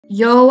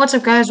Yo, what's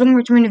up guys?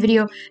 Welcome to a new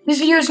video. This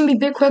video is gonna be a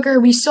bit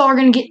quicker. We still are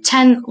gonna get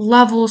 10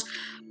 levels.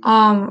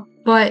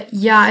 But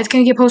yeah, it's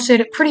gonna get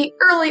posted pretty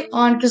early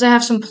on because I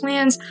have some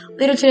plans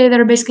later today that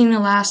are basically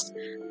gonna last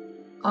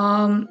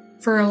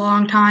for a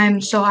long time.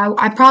 So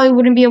I probably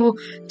wouldn't be able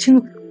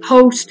to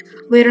post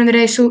later in the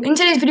day. So in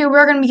today's video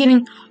we're gonna be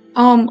getting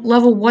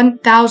level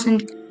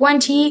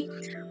 1020.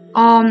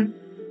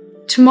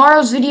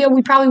 Tomorrow's video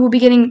we probably will be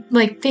getting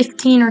like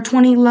 15 or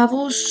 20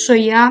 levels. So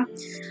yeah.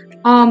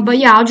 But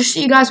yeah, I'll just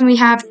see you guys when we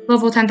have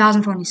level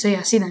 10,020. So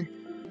yeah, see you then.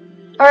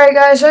 Alright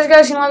guys, so as you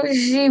guys can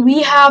obviously see,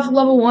 we have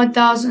level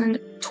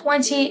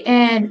 1020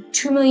 and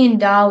 $2 million.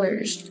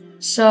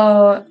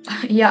 So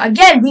yeah,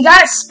 again, we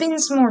gotta spin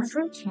some more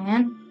fruits,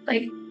 man.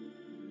 Like,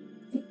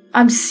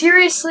 I'm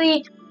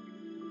seriously,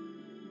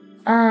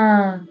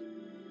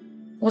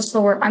 what's the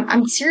word?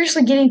 I'm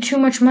seriously getting too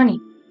much money.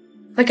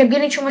 Like, I'm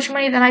getting too much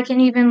money that I can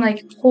even,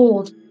 like,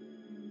 hold.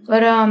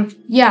 But,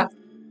 yeah.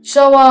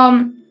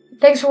 So,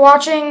 thanks for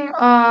watching.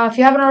 If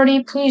you haven't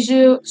already, please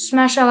do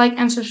smash that like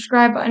and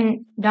subscribe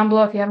button down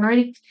below if you haven't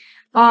already.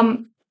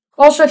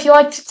 Also, if you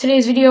liked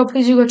today's video,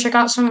 please do go check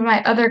out some of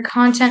my other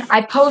content.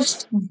 I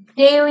post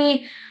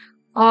daily.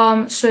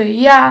 So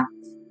yeah.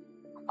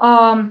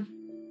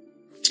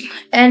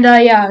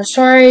 Yeah,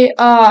 sorry,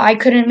 I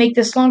couldn't make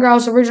this longer. I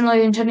was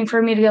originally intending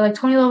for me to get like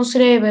 20 levels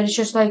today, but it's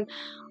just like,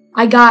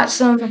 I got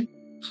some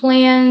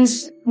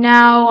plans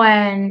now,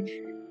 and,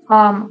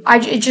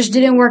 it just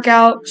didn't work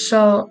out,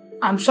 so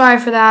I'm sorry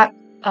for that.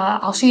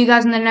 I'll see you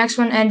guys in the next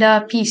one,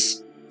 and,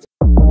 peace.